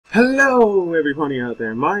Hello everybody out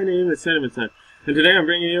there, my name is Cinnamon Sun, and today I'm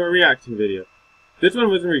bringing you a reaction video. This one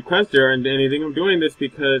wasn't requested or anything. I'm doing this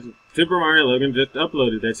because Super Mario Logan just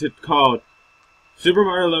uploaded this. It's called Super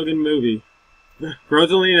Mario Logan Movie.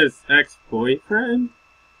 Rosalina's ex-boyfriend?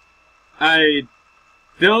 I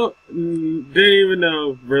didn't even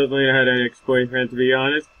know Rosalina had an ex-boyfriend, to be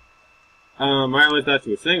honest. I always thought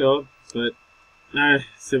she was single, but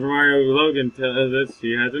Super Mario Logan tells us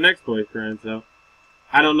she has an ex-boyfriend, so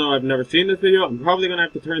I don't know, I've never seen this video. I'm probably going to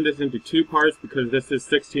have to turn this into 2 parts because this is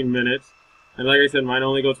 16 minutes. And like I said, mine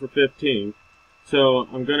only goes for 15. So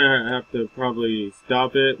I'm going to have to probably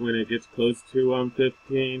stop it when it gets close to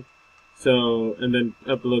 15. So, and then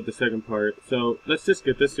upload the second part. So let's just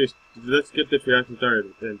get this reaction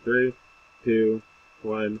started. In 3, 2,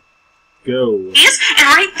 1, go. And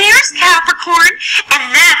right there's Capricorn,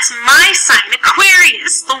 and that's my sign,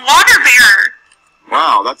 Aquarius, the water bearer.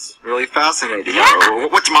 Wow, that's really fascinating. Yeah.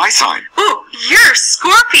 What's my sign? Ooh, you're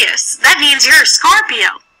Scorpius. That means you're a Scorpio.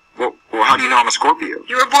 Well, how do you know I'm a Scorpio?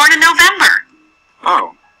 You were born in November.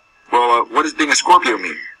 Oh. Well, what does being a Scorpio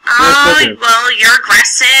mean? Well, you're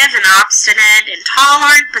aggressive and obstinate,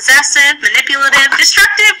 intolerant, possessive, manipulative,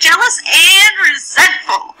 destructive, jealous, and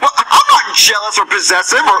resentful. Well, I'm not jealous or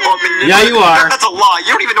possessive or manipulative. Yeah, you are. That's a lie.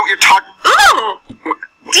 You don't even know what you're talking. Ooh!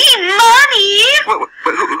 D-Money!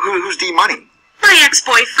 Who's D-Money? My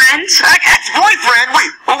ex-boyfriend. Ex-boyfriend?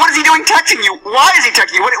 Wait, well, what is he doing texting you? Why is he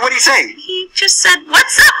texting you? What did he say? He just said,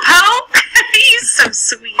 "What's up, Ho?" He's so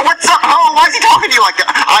sweet. What's up, Ho? Why is he talking to you like that?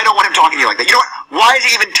 I don't want him talking to you like that. You know what? Why is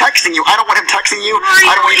he even texting you? I don't want him texting you.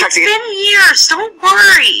 I don't want you texting him. It's been years. Don't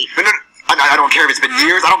worry. No, I don't care if it's been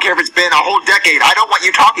years. I don't care if it's been a whole decade. I don't want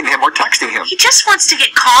you talking to him or texting him. He just wants to get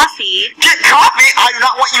coffee. Get coffee? I do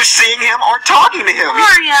not want you seeing him or talking to him.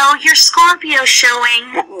 Mario, your Scorpio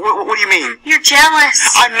showing. What do you mean? You're jealous.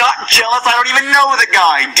 I'm not jealous. I don't even know the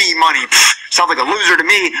guy. D-Money. Sounds like a loser to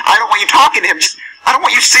me. I don't want you talking to him. I don't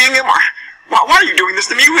want you seeing him or... Why are you doing this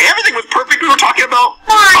to me? Everything was perfect. We were talking about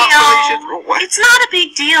Mario, it's not a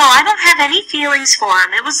big deal. I don't have any feelings for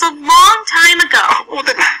him. It was a long time ago. Well,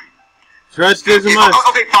 then... Trust is a must.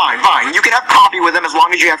 Okay, fine. You can have coffee with him as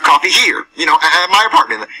long as you have coffee here. You know, at my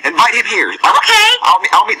apartment. Invite him here. Okay.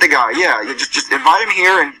 I'll meet the guy. Yeah, you just invite him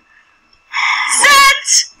here and...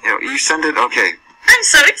 Sent! You send it? Okay. I'm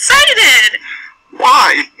so excited.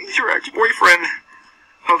 Why? He's your ex-boyfriend.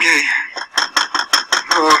 Okay.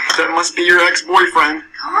 That must be your ex-boyfriend.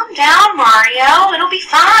 Calm down, Mario. It'll be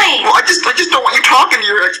fine. Well, I just don't want you talking to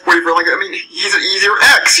your ex-boyfriend. Like, I mean, he's your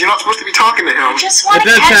ex. You're not supposed to be talking to him. I just want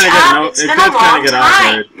to catch up. It's been a long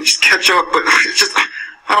time. Just catch up, but it's just,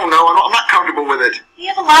 I don't know. I'm not comfortable with it. We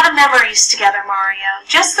have a lot of memories together, Mario.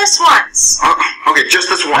 Just this once. Okay,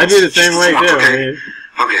 just this once. I do the same way too.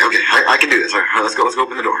 Okay. Okay. I can do this. All right, let's go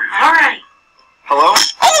open the door. All right. Hello?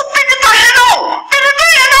 Oh, no!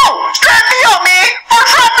 Strap me up, man! I'm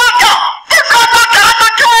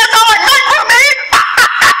not doing this all like night with me!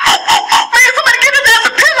 Man, somebody get his ass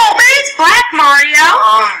a pillow, man! It's Black, Mario.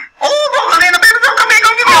 Rosalina, baby, come here,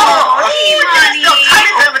 come give me a hug.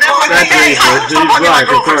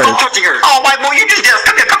 Stop touching her. Oh, white boy, you just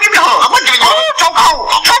come here, come give me a hug. I'm not giving you a hug.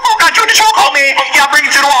 Chokehold, got you in the chokehold, man. Yeah, bring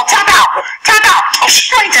it to the wall. Tap out. Oh,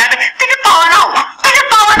 straight tap it. Think you're falling out,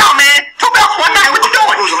 man. Took off one night, what you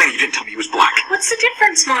doing? Rosalina, you didn't tell me he was black. What's the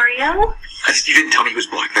difference, Mario? You didn't tell me he was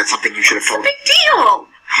black. That's something you should have told me. Big deal.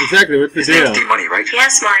 Exactly, what's the deal? His name's D-Money, right?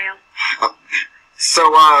 Yes, Mario.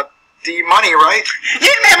 D-Money, right? Yeah,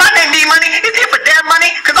 man, my name D-Money. It's here for dad money,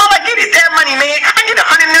 because all I get is dad money, man. I get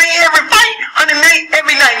 100 million every fight, 100 million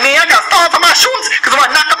every night, man. I got stars on my shorts, because when I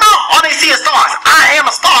knock them out, all they see is stars. I am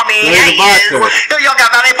a star, man. Y'all got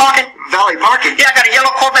valet parking? Valet parking? Yeah, I got a yellow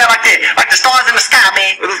Corvette like that, like the stars in the sky,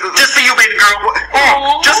 man. Just for you, baby girl.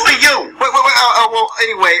 Just for you. Well,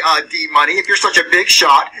 anyway, D-Money, if you're such a big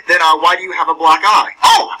shot, then why do you have a black eye?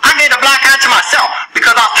 Oh, I gave a black eye to myself,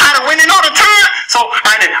 because I was tired of winning all the time, so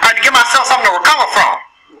I had to give myself something to recover from.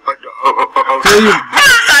 Okay.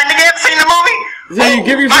 Blindside, nigga, ever seen the movie? So you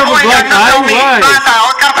give yourself a black eye? Why? Blindside, I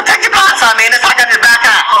always gotta protect your blind side, man. That's why I got this black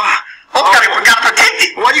eye. Gotta protect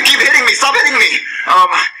it. Why do you keep hitting me? Stop hitting me.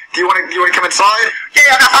 Do you want to come inside?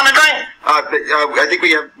 Yeah, I got something to drink. I think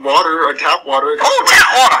we have water, or tap water. Oh,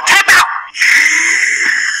 tap water. Tap out.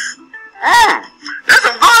 That's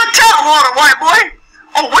some good tap water, white boy.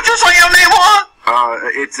 Oh, what you say your name was?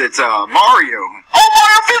 It's Mario. Oh,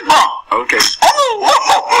 Mario Fistbump. Okay. Oh,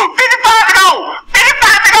 55 to go. 55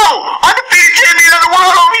 to go. Undefeated champion of the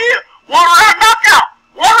world over here. Water out, knockout,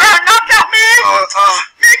 man.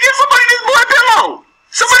 Man, give somebody this boy a pillow.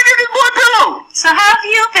 Somebody give this boy a pillow. So how have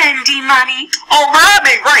you been, D-Money? Oh, man, I've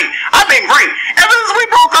been great. Ever since we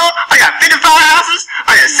broke up, I got 55 houses,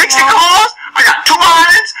 I got 6 60 cars. I got 2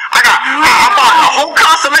 islands. I bought a whole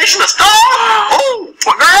constellation of stars. Oh,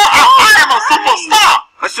 well, girl, I am a superstar.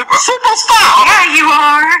 A Superstar. Yeah, you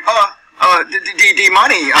are. D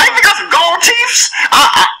money. I even got some gold teeth.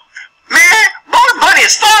 Man, Bugs Bunny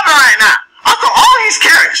is starving right now. I took all these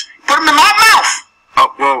carrots, put them in my mouth.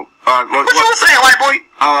 What you saying, white boy?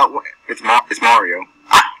 It's Mario.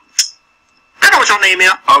 I know what your name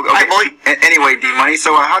is, Oh, okay. white boy. Anyway, D money.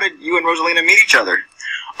 So how did you and Rosalina meet each other?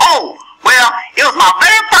 Oh, well, it was my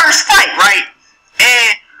very first fight, right?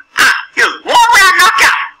 And it was 1 round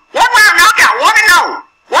knockout. 1 round knockout. 1-0.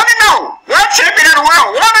 1-0. World champion of the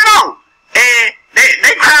world. 1-0. And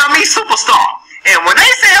they crowned me superstar. And when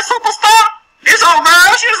they said superstar, this old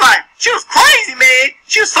girl, she was crazy, man.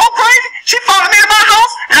 She was so crazy. She followed me to my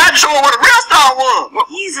house, and I showed her what a real star was.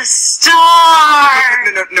 He's a star.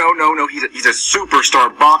 No. He's a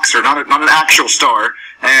superstar boxer, not an actual star.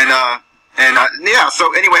 And yeah.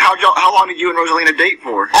 So anyway, how long did you and Rosalina date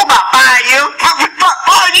for? Oh, about 5 years.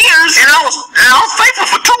 5 years. And I was faithful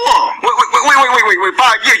for 2 of them. Wait,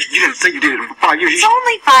 5 years? You didn't say you did it for 5 years. It's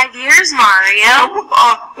only 5 years, Mario.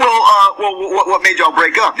 What made y'all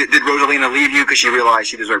break up? Did Rosalina leave you because she realized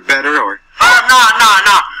she deserved better, or?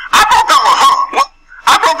 No. I broke up with her. What?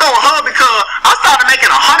 I broke up with her because I started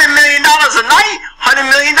making $100 million a night,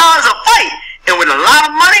 $100 million a fight. And with a lot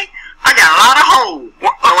of money, I got a lot of hoes.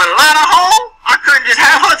 And with a lot of hoes, I couldn't just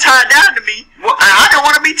have her tied down to me. And I didn't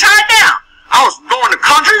want to be tied down. I was going to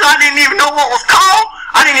countries I didn't even know what was called.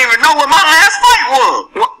 I didn't even know what my last fight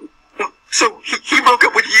was. So he broke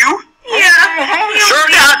up with you? Yeah. Sure,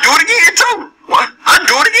 I'd do it again too. What? I'd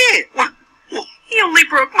do it again. He only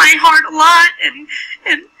broke my heart a lot, and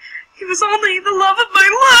he was only the love of my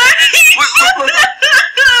life.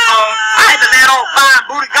 I had to let old fine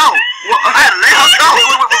booty go. I had to let her go.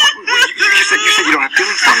 You said you don't have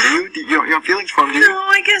feelings from him, do you? You don't have feelings from him, do you?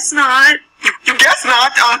 No, I guess not. You guess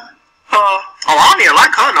not. I don't even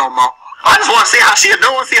like her no more. I just want to see how she's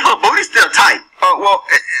doing, see her booty still tight.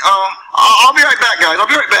 I'll be right back, guys.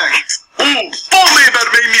 I'll be right back. Ooh, Full Man about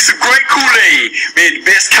to make me some great Kool-Aid. Man, the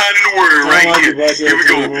best kind in the world right here. Here we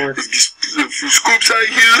go. Let's get a few scoops out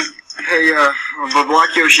here. Hey,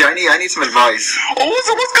 Black Yoshi, I need some advice. Oh, what's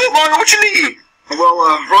good, Mario? What you need? Well,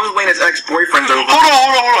 Rosalina's ex-boyfriend's over.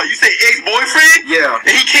 Hold on. You say ex-boyfriend? Yeah.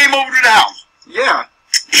 And he came over to the house? Yeah.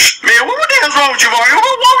 Man, what the hell's wrong with you, Mario?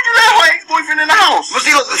 Why would you let her ex-boyfriend in the house? Well,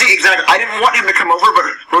 see, exactly. I didn't want him to come over, but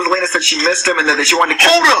Rosalina said she missed him and that she wanted to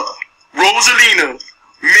Hold up. Rosalina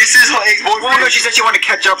misses her ex-boyfriend? Well, no, she said she wanted to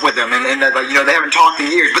catch up with him, and that, they haven't talked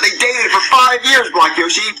in years. But they dated for 5 years, Black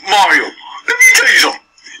Yoshi. Mario, let me tell you something.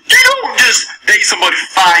 You don't just date somebody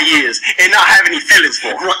for 5 years and not have any feelings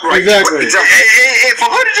for them. Right. Exactly. And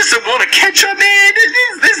for her to just want to catch up, man,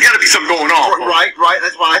 there's got to be something going on. Right.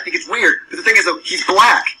 That's why I think it's weird. But the thing is, though, he's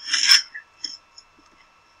black.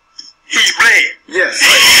 He's black. Yes.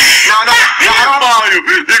 No. Mario, let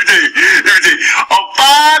me tell you. A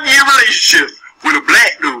 5-year relationship with a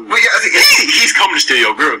black dude. Well, yeah, he's coming to steal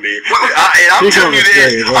your girl, man. And I'm telling you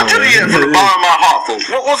that. I'm telling you that from the bottom of my heart, folks.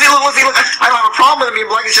 Well, see, look, I don't have a problem with him being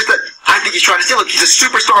black. It's just that I think he's trying to steal. Look, he's a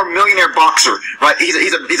superstar millionaire boxer, right? He's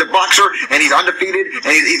a boxer, and he's undefeated,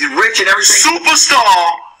 and he's rich and everything. Superstar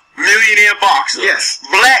millionaire boxer. Yes.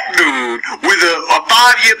 Black dude with a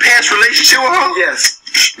 5-year past relationship with her. Yes.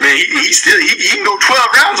 Man, he can go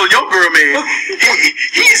 12 rounds on your girl, man.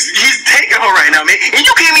 He's taking her right now, man. And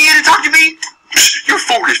you came in here to talk to me? You're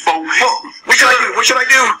foolish, folks. What should I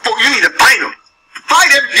do? You need to fight him. Fight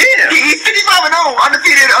him? Yeah. He's 55-0,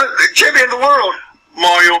 undefeated champion of the world.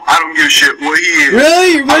 Mario, I don't give a shit what he is.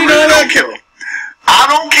 Really? You really don't care. I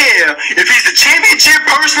don't care if he's the championship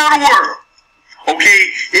person of the world. Okay?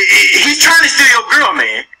 He's trying to steal your girl,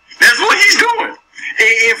 man. That's what he's doing.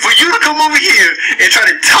 And for you to come over here and try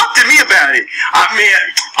to talk to me about it,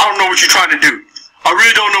 I don't know what you're trying to do. I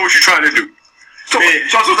really don't know what you're trying to do. So I'm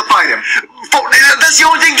supposed to fight him? That's the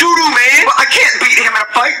only thing you do, man. Well, I can't beat him in a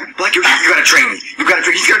fight. Like, you gotta train me. You gotta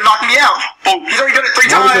train. He's gonna knock me out. He's already done it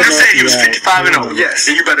 3 times. You said he was 55-0.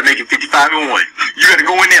 Yes. And you better make him 55-1. You gotta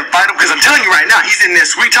go in there and fight him, because I'm telling you right now, he's in there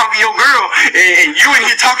sweet talking your girl, and you in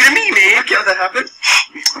here talking to me, man. Can't let that happen.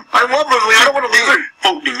 I love Rosalina. I don't want to lose her.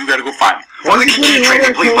 Then you gotta go fight him. Well, can you train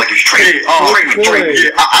me, please? Like, you train me. Train me.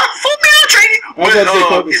 Yeah, I'll train you. Well,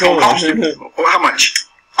 it's gonna cost you. How much?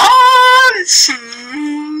 Let's see.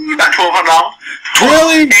 About $1,200.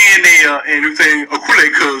 Really? And you say a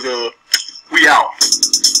Kool-Aid, cause we out.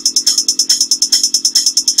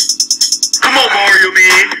 Come on, Mario,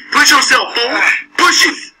 man. Push yourself, fool. Push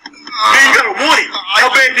it. Man, you gotta want it. How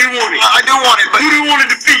bad do you want it? I do want it, but Who do you want to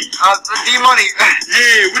defeat? D-Money.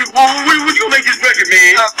 Yeah, what you gonna make this record,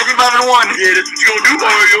 man? 55 and 1. Yeah, that's what you gonna do,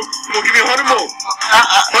 Mario. You gonna give me 100 more.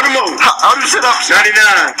 100 more. How do sit-ups?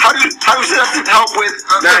 99. How do sit-ups help with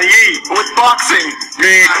 98. with boxing?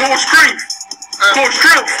 Man, core strength. Core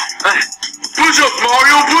strength. Push-ups,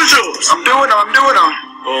 Mario, push-ups. I'm doing them.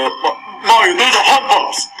 Mario, those are hump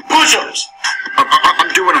ups. Push-ups. I'm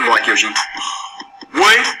doing them, Black Yoshi. 1, 2,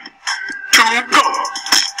 go.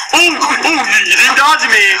 Ooh, you didn't dodge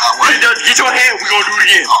it, man. You didn't dodge it. Get your hand, we gonna do it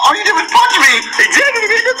again. All you did was punch me. Exactly,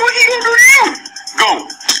 man. That's what he gonna do to you. Go.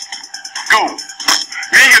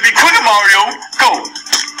 You ain't gonna be quicker, Mario. Go.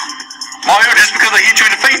 Mario, just because I hit you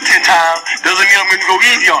in the face 10 times doesn't mean I'm gonna go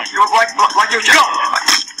easy on you. You look like Yoshi. Go.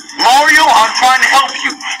 Mario, I'm trying to help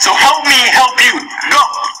you. So help me help you. Go.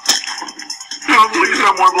 No, please,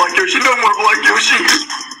 no more Black Yoshi. No more Black Yoshi.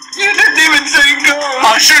 You didn't even say go.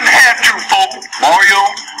 I shouldn't have to, folks. Mario,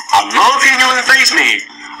 I love hitting you in the face, man.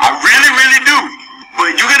 I really, really do.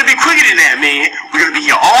 But you gotta be quicker than that, man. We're gonna be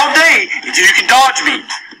here all day until you can dodge me.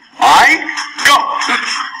 Alright? Go.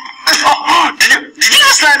 Did you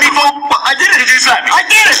just slap me, folks? I did it. Did you slap me? I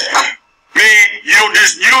did it. Man, you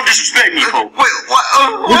don't disrespect me, folks. Wait, what?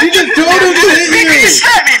 What you just told him to hit Man, you you?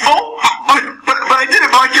 slap me, folks. But I did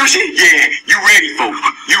it, Black Yoshi. Yeah, you ready, folks.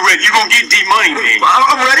 You ready. You gonna get D-Money, man.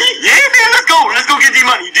 I'm ready. Yeah, man, let's go. Let's go get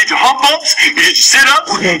D-Money. You did your hump ups. You did your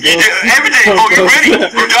sit-ups. You did everything, folks. You ready?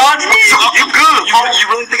 You dodge me. You good, folks. You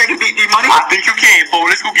really think I can beat D-Money? I think you can, folks.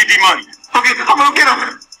 Let's go get D-Money. Okay, I'm gonna get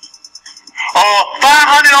him.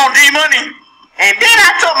 500 on D-Money. And then I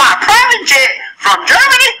took my private jet from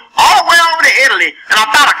Germany all the way over to Italy. And I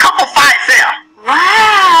fought a couple fights there.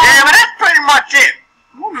 Wow. Yeah, but that's pretty much it.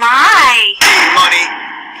 Oh my. D-Money,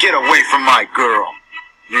 get away from my girl.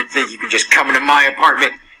 You think you can just come into my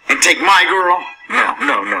apartment and take my girl? No.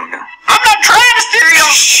 I'm not trying to steal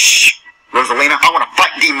your... Shh. Rosalina, I want to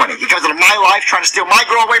fight D-Money. He comes into my life trying to steal my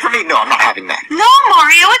girl away from me? No, I'm not having that. No,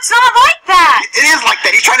 Mario, it's not like that. It is like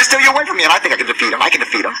that. He's trying to steal you away from me, and I think I can defeat him. I can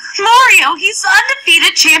defeat him. Mario, he's the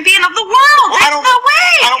undefeated champion of the world. Well, There's no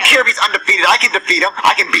way. I don't care if he's undefeated. I can defeat him.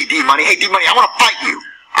 I can beat D-Money. Hey, D-Money, I want to fight you.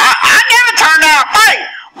 I never turned down a fight.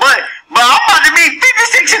 But I'm about to be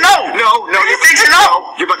 56 and 0. No, 56 and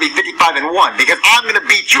 0. You're about to be 55 and 1 because I'm going to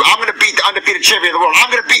beat you. I'm going to beat the undefeated champion of the world. I'm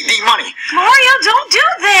going to beat D-Money. Mario, don't do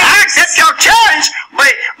this. I accept your challenge,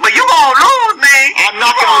 but you gonna lose, man. I'm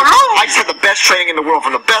not you going to lose. I just have the best training in the world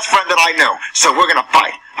from the best friend that I know. So we're going to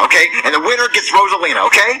fight, okay? And the winner gets Rosalina,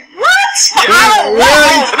 okay? What? Yeah.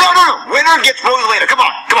 What? No. Winner gets Rosalina. Come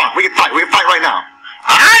on. We can fight. We can fight right now.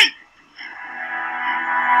 Alright.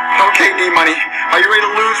 Okay, D-Money. Are you ready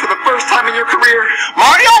to lose for the first time in your career?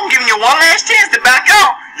 Mario, I'm giving you one last chance to back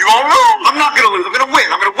out. You gonna lose. I'm not going to lose. I'm going to win.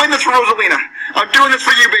 I'm going to win this for Rosalina. I'm doing this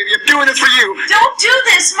for you, baby. I'm doing this for you. Don't do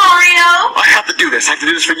this, Mario. I have to do this. I have to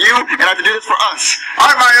do this for you, and I have to do this for us.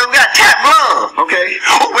 Alright, Mario, we got tap love. Okay?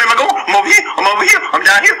 Oh, where am I going? I'm over here. I'm over here. I'm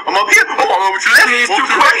down here. I'm up here. Oh, I'm over to the left. He's Over too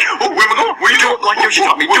to the right. Oh, where am I going? Where you Do going? it like Yoshi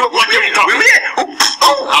taught me. Do it like Yoshi taught me. Where we at?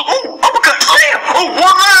 Oh, uppercut. Bam. Oh,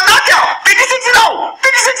 one line knockout. 56 and 0.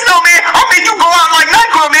 56 and 0, man. I'll make you go out like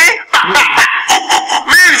NyQuil, man.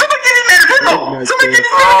 Man, somebody get in there to pillow. Somebody get in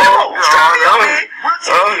there to pillow. Strap me up, man.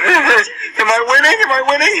 Am I winning? Am I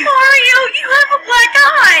winning? Mario, you have a black I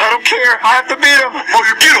eye. don't care. I have to beat him. Oh,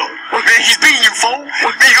 you get him. Man, he's beating you, fool.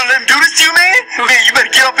 Man, you gonna let him do this to you, man? Man, you better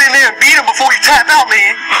get up in there and beat him before you tap out,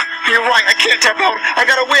 man. You're right. I can't tap out. I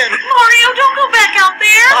gotta win. Mario, don't go back out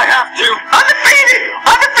there. I have to. Undefeated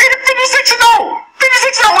 56 and 0.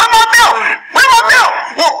 56 and 0. Where my belt? Where my belt?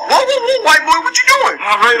 Whoa, white boy, what you doing?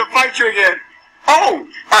 I'm ready to fight you again. Oh,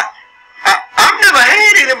 I've never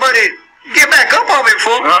had anybody get back up on me,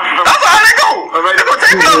 fool. That's how they go. I'm ready They gonna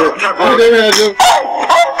take me up. I never had him.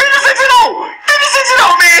 Oh, 56 and 0. 56 and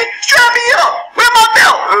 0, man. Strap me up. Where my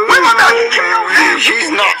belt? Where my belt? You give me your She's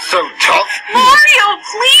not so tough. Mario,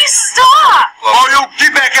 please stop. Mario,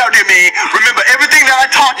 get back out there, man. Remember everything that I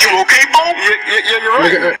taught you, okay, folks? Yeah, you're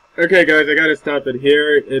right. Okay, guys, I gotta stop it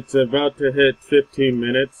here. It's about to hit 15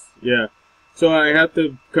 minutes. Yeah. So I have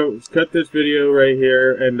to cut this video right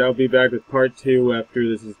here, and I'll be back with part 2 after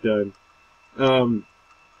this is done.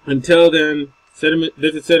 Until then,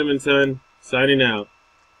 this is Cinnamon Sun, signing out.